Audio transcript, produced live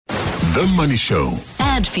The Money Show.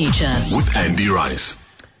 Ad feature. With Andy Rice.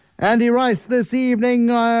 Andy Rice this evening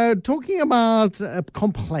talking about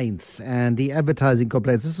complaints and the advertising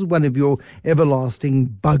complaints. This is one of your everlasting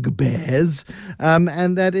bugbears,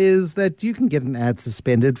 and that is that you can get an ad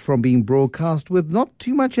suspended from being broadcast with not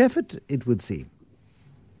too much effort, it would seem.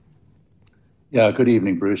 Yeah, good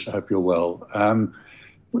evening, Bruce. I hope you're well.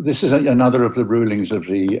 This is another of the rulings of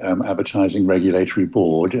the Advertising Regulatory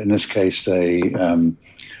Board. In this case,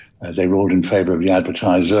 they ruled in favour of the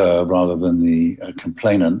advertiser rather than the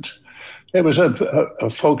complainant. It was a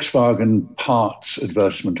Volkswagen parts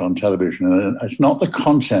advertisement on television, and it's not the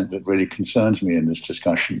content that really concerns me in this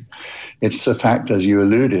discussion. It's the fact, as you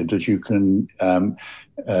alluded, that you can,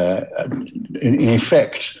 in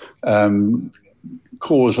effect,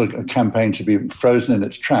 cause a campaign to be frozen in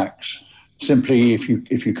its tracks simply if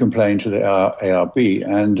you complain to the ARB.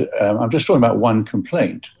 And I'm just talking about one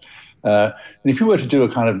complaint. And if you were to do a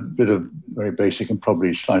kind of bit of very basic and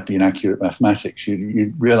probably slightly inaccurate mathematics,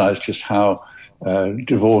 you'd realize just how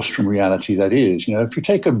divorced from reality that is. You know, if you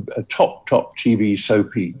take a top TV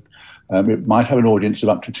soapy, it might have an audience of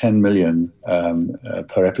up to 10 million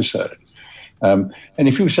per episode. And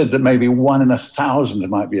if you said that maybe 1 in 1,000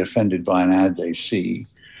 might be offended by an ad they see,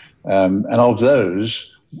 and of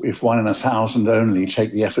those, if 1 in 1,000 only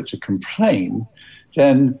take the effort to complain,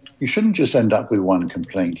 then you shouldn't just end up with one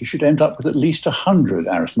complaint. You should end up with at least 100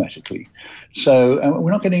 arithmetically. So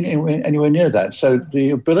we're not getting anywhere near that. So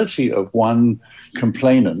the ability of one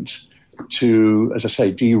complainant to, as I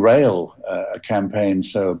say, derail a campaign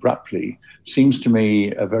so abruptly seems to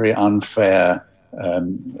me a very unfair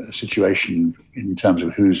situation in terms of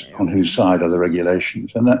on whose side are the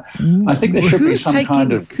regulations. And that, I think there should be some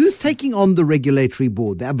kind of... Who's taking on the regulatory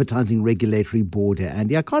board, the advertising regulatory board here,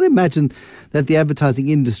 Andy? I can't imagine that the advertising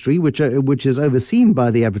industry, which is overseen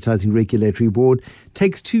by the advertising regulatory board,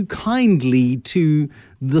 takes too kindly to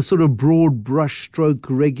the sort of broad brushstroke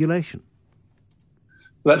regulation.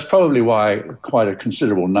 That's probably why quite a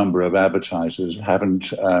considerable number of advertisers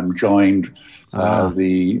haven't joined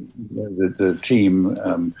the team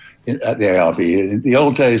at the ARB. In the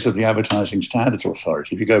old days of the Advertising Standards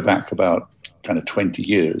Authority, if you go back about kind of 20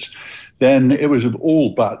 years, then it was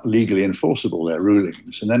all but legally enforceable, their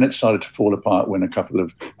rulings. And then it started to fall apart when a couple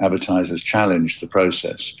of advertisers challenged the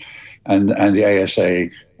process. And the ASA,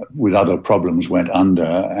 with other problems, went under,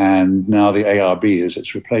 and now the ARB is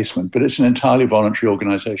its replacement. But it's an entirely voluntary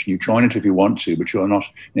organisation. You join it if you want to, but you are not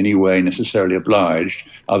in any way necessarily obliged,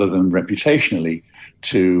 other than reputationally,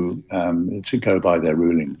 to go by their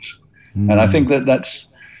rulings. And I think that's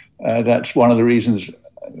one of the reasons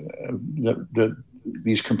that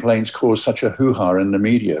these complaints cause such a hoo-ha in the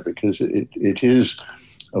media, because it is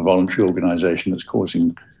a voluntary organisation that's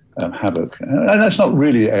causing havoc. And that's not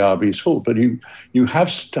really the ARB's fault, but you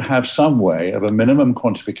have to have some way of a minimum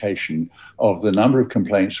quantification of the number of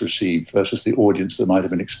complaints received versus the audience that might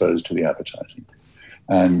have been exposed to the advertising.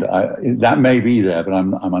 And that may be there, but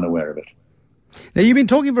I'm unaware of it. Now, you've been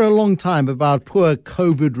talking for a long time about poor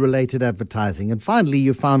COVID-related advertising, and finally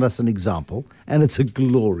you found us an example, and it's a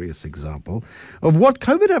glorious example, of what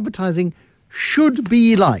COVID advertising should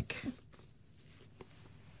be like.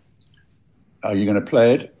 Are you going to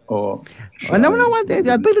play it? Or no,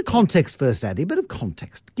 a bit of context first, Andy. A bit of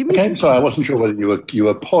context. Give me some sorry, I wasn't sure whether you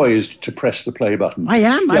were poised to press the play button. I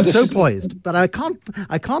am. Yeah, I'm so poised, but I can't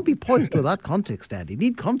be poised without context, Andy.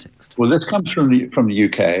 Need context. Well, this comes from the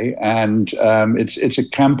UK, and it's a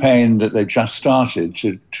campaign that they just started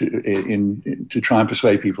to try and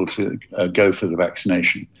persuade people to go for the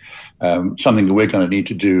vaccination. Something that we're going to need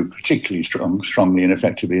to do particularly strongly and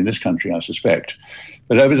effectively in this country, I suspect.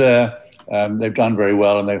 But over there, they've done very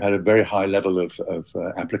well, and they've had a very high level of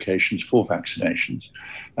applications for vaccinations.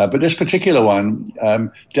 But this particular one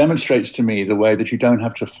demonstrates to me the way that you don't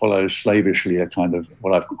have to follow slavishly a kind of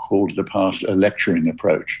what I've called in the past a lecturing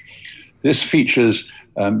approach. This features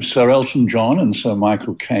Sir Elton John and Sir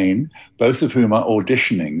Michael Caine, both of whom are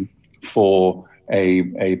auditioning for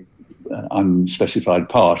a unspecified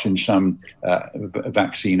part in some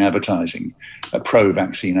vaccine advertising,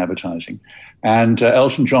 pro-vaccine advertising. And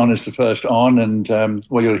Elton John is the first on, and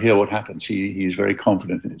you'll hear what happens. He's very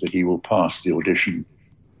confident that he will pass the audition.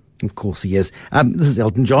 Of course he is. This is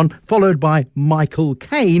Elton John, followed by Michael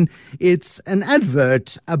Caine. It's an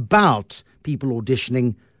advert about people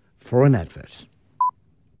auditioning for an advert.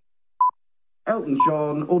 Elton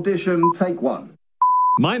John, audition, take one.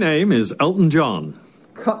 My name is Elton John.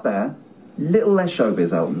 Cut there. Little less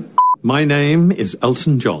showbiz, Elton. My name is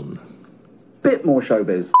Elton John. Bit more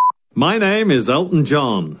showbiz. My name is Elton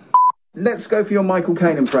John. Let's go for your Michael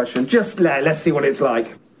Caine impression. Just let's see what it's like.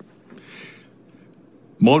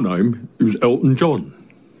 My name is Elton John.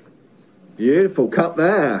 Beautiful. Cut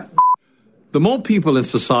there. The more people in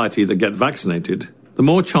society that get vaccinated, the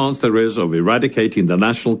more chance there is of eradicating the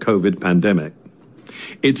national COVID pandemic.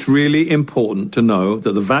 It's really important to know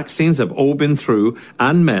that the vaccines have all been through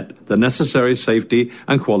and met the necessary safety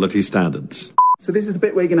and quality standards. So this is the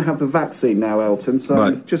bit where you're going to have the vaccine now, Elton. So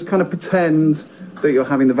Right. just kind of pretend that you're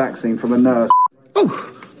having the vaccine from a nurse.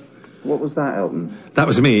 Oh, What was that, Elton? that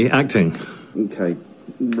was me acting. Okay,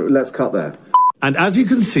 let's cut there. And as you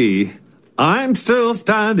can see, I'm still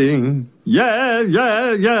standing.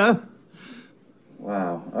 Yeah.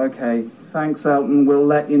 Wow. Okay. Thanks, Elton. We'll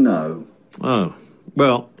let you know. Oh,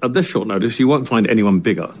 well, at this short notice, you won't find anyone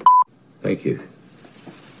bigger. Thank you.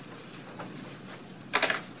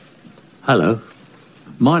 Hello,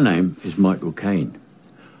 my name is Michael Caine.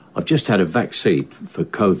 I've just had a vaccine for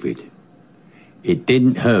COVID. It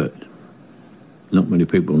didn't hurt. Not many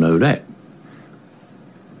people know that.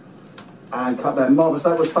 And cut there. Marvellous.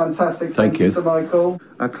 That was fantastic. Thank you. Sir Michael.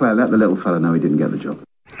 Claire, let the little fella know he didn't get the job.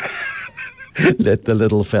 Let the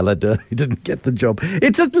little fella do. He didn't get the job.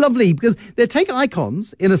 It's just lovely because they take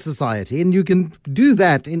icons in a society, and you can do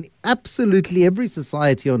that in absolutely every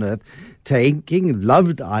society on earth, taking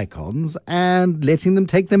loved icons and letting them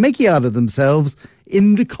take the mickey out of themselves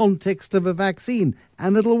in the context of a vaccine,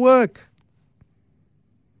 and it'll work.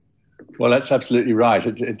 Well, that's absolutely right.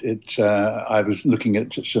 I was looking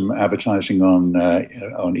at some advertising on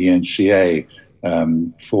ENCA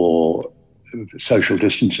for social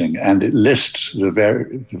distancing, and it lists the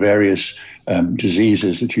various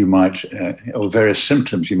diseases that you might, or various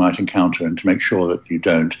symptoms you might encounter, and to make sure that you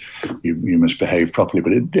don't, you must behave properly.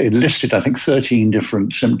 But it listed, I think, 13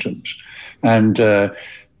 different symptoms, and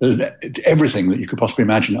everything that you could possibly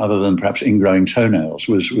imagine, other than perhaps ingrowing toenails,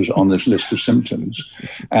 was on this list of symptoms,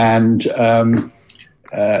 and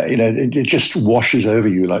it just washes over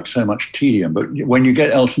you like so much tedium. But when you get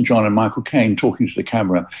Elton John and Michael Caine talking to the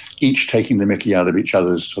camera, each taking the mickey out of each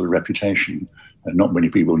other's sort of reputation, and not many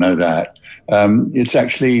people know that, it's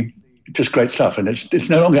actually just great stuff. And it's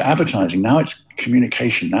no longer advertising. Now it's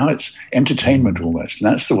communication. Now it's entertainment almost.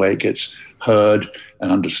 And that's the way it gets heard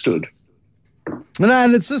and understood.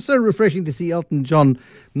 And it's just so refreshing to see Elton John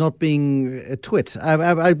not being a twit.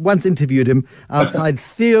 I once interviewed him outside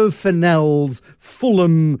Theo Fennell's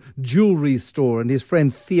Fulham jewellery store, and his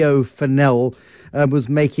friend Theo Fennell was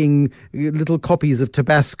making little copies of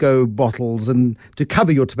Tabasco bottles, and to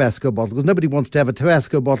cover your Tabasco bottle, because nobody wants to have a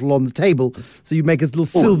Tabasco bottle on the table, so you make a little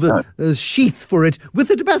silver sheath for it with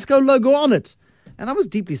the Tabasco logo on it. And I was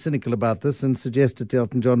deeply cynical about this and suggested to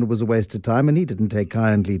Elton John it was a waste of time, and he didn't take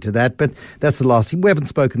kindly to that. But that's the last. We haven't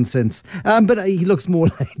spoken since. But he looks more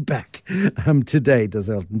laid back today, does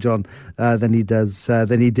Elton John, than he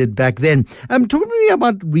did back then. Talk to me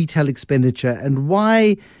about retail expenditure and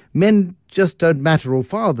why men just don't matter, or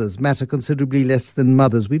fathers matter considerably less than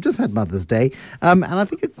mothers. We've just had Mother's Day, and I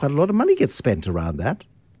think quite a lot of money gets spent around that.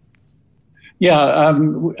 Yeah,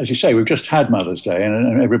 as you say, we've just had Mother's Day,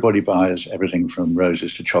 and everybody buys everything from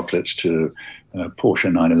roses to chocolates to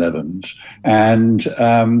Porsche 911s. And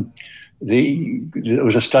there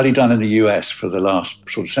was a study done in the US for the last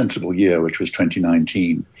sort of sensible year, which was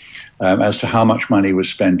 2019, as to how much money was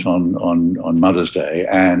spent on Mother's Day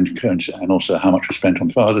and also how much was spent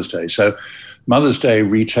on Father's Day. So Mother's Day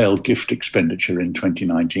retail gift expenditure in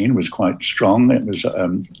 2019 was quite strong. It was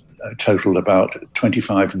totaled about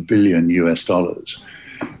 $25 billion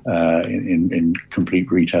in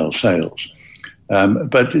complete retail sales.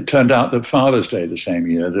 But it turned out that Father's Day the same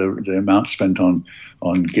year, the amount spent on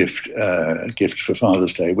gifts for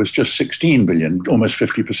Father's Day was just $16 billion, almost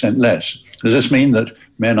 50% less. Does this mean that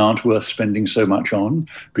men aren't worth spending so much on?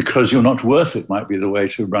 Because you're not worth it might be the way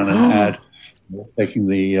to run an ad, taking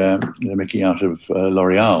the mickey out of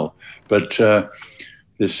L'Oreal. But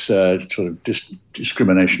this sort of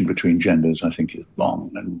discrimination between genders, I think, is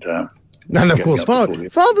wrong. And of course,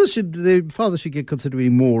 fathers should get considerably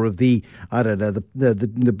more of the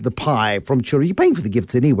the pie from children. You're paying for the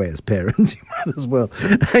gifts anyway as parents. You might as well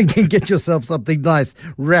get yourself something nice,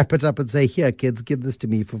 wrap it up, and say, "Here, kids, give this to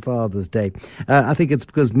me for Father's Day." I think it's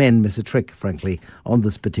because men miss a trick, frankly, on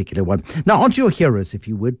this particular one. Now, onto your heroes, if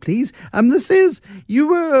you would, please. You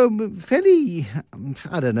were fairly,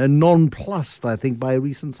 nonplussed, I think, by a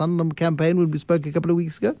recent Sanlam campaign when we spoke a couple of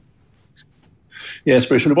weeks ago. Yes,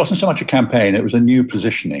 Bruce, it wasn't so much a campaign, it was a new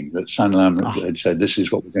positioning that Sanlam had said, this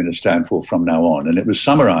is what we're going to stand for from now on. And it was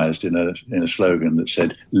summarized in a slogan that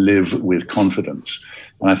said, live with confidence.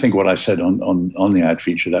 And I think what I said on the ad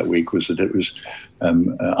feature that week was that it was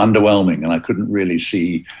underwhelming, and I couldn't really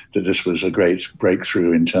see that this was a great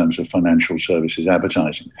breakthrough in terms of financial services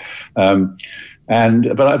advertising.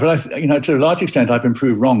 But to a large extent, I've been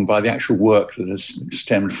proved wrong by the actual work that has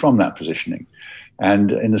stemmed from that positioning.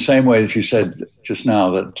 And in the same way that you said just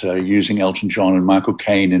now that using Elton John and Michael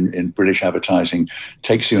Caine in British advertising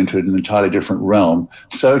takes you into an entirely different realm,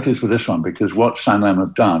 so it is with this one, because what Sanlam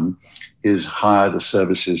have done is hire the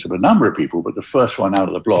services of a number of people, but the first one out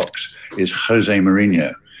of the blocks is Jose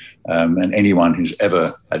Mourinho. And anyone who's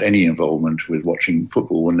ever had any involvement with watching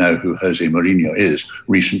football will know who Jose Mourinho is.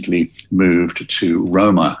 Recently moved to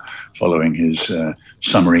Roma following his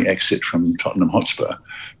summary exit from Tottenham Hotspur.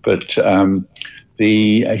 But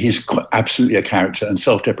he's absolutely a character, and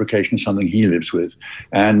self-deprecation is something he lives with.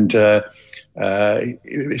 And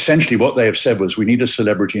essentially what they have said was, we need a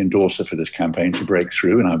celebrity endorser for this campaign to break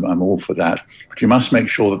through, and I'm all for that. But you must make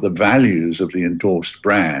sure that the values of the endorsed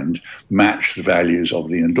brand match the values of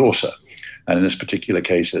the endorser. And in this particular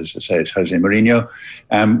case, as I say, it's Jose Mourinho.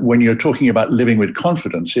 When you're talking about living with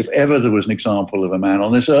confidence, if ever there was an example of a man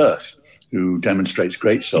on this earth who demonstrates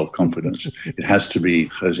great self-confidence, it has to be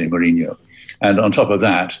Jose Mourinho. And on top of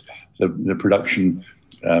that, the production,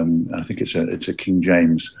 I think it's a King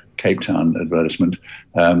James Cape Town advertisement.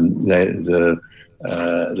 The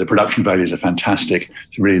production values are fantastic.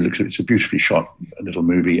 It's a beautifully shot little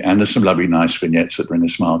movie, and there's some lovely, nice vignettes that bring a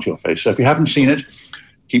smile to your face. So if you haven't seen it,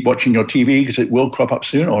 keep watching your TV, because it will crop up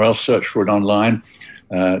soon, or else search for it online.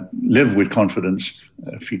 Live with Confidence,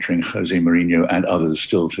 featuring Jose Mourinho and others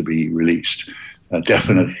still to be released. A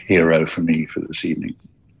definite hero for me for this evening.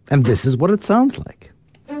 And this is what it sounds like.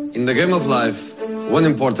 In the game of life, one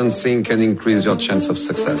important thing can increase your chance of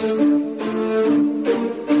success.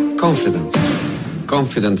 Confidence.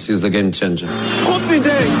 Confidence is the game changer.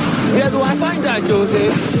 Confidence! Where do I find that,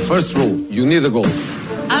 Jose? First rule, you need a goal.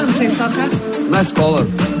 I don't play soccer. Nice color.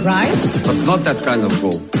 Right? But not that kind of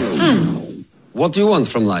goal. What do you want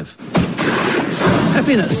from life?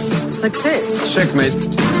 Happiness. Success. Checkmate.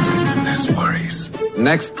 Less worries.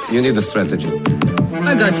 Next, you need a strategy.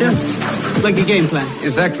 I gotcha. Like a game plan.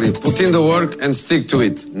 Exactly. Put in the work and stick to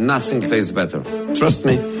it. Nothing pays better. Trust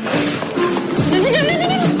me. No.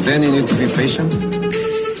 Then you need to be patient.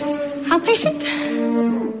 How patient?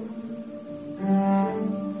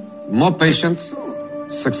 More patient,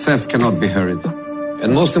 success cannot be hurried.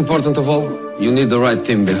 And most important of all, you need the right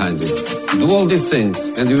team behind you. Do all these things,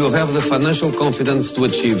 and you will have the financial confidence to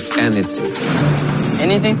achieve anything.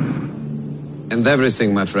 Anything? And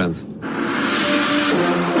everything, my friend.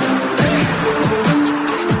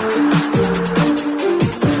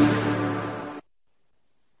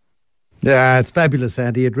 Yeah, it's fabulous,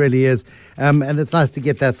 Andy. It really is. And it's nice to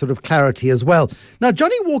get that sort of clarity as well. Now,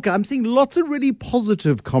 Johnny Walker, I'm seeing lots of really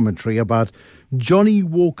positive commentary about Johnny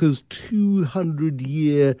Walker's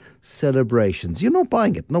 200-year celebrations. You're not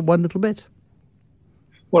buying it, not one little bit.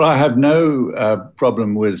 Well, I have no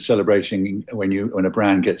problem with celebrating when a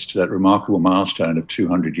brand gets to that remarkable milestone of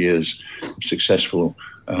 200 years of successful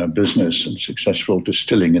business and successful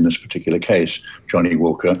distilling in this particular case, Johnny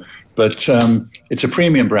Walker. But it's a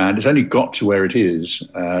premium brand. It's only got to where it is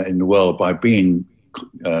in the world by being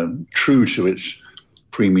true to its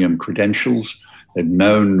premium credentials. They've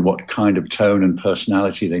known what kind of tone and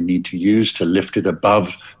personality they need to use to lift it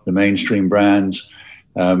above the mainstream brands.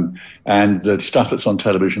 And the stuff that's on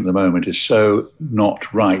television at the moment is so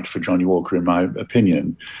not right for Johnny Walker, in my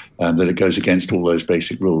opinion, that it goes against all those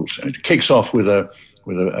basic rules. And it kicks off with a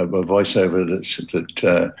voiceover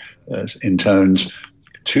that intones,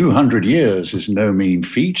 200 years is no mean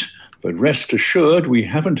feat, but rest assured we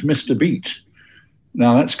haven't missed a beat.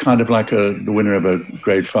 Now, that's kind of like the winner of a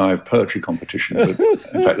grade 5 poetry competition. But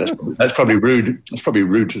in fact, that's probably rude. That's probably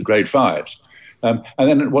rude to grade 5s. And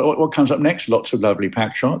then what comes up next? Lots of lovely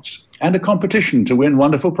pack shots and a competition to win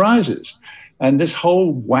wonderful prizes. And this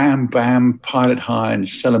whole wham, bam, pilot high and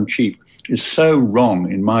sell them cheap is so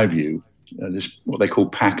wrong, in my view. This, what they call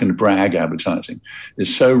pack and brag advertising,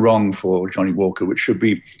 is so wrong for Johnny Walker, which should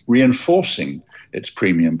be reinforcing its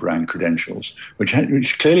premium brand credentials, which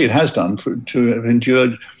clearly it has done to have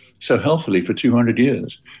endured so healthily for 200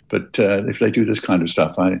 years. But if they do this kind of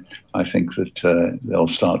stuff, I think that they'll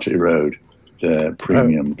start to erode their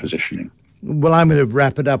premium positioning. Well, I'm going to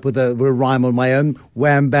wrap it up with a rhyme on my own.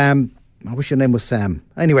 Wham, bam. I wish your name was Sam.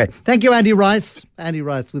 Anyway, thank you, Andy Rice. Andy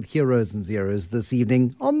Rice with Heroes and Zeros this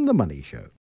evening on The Money Show.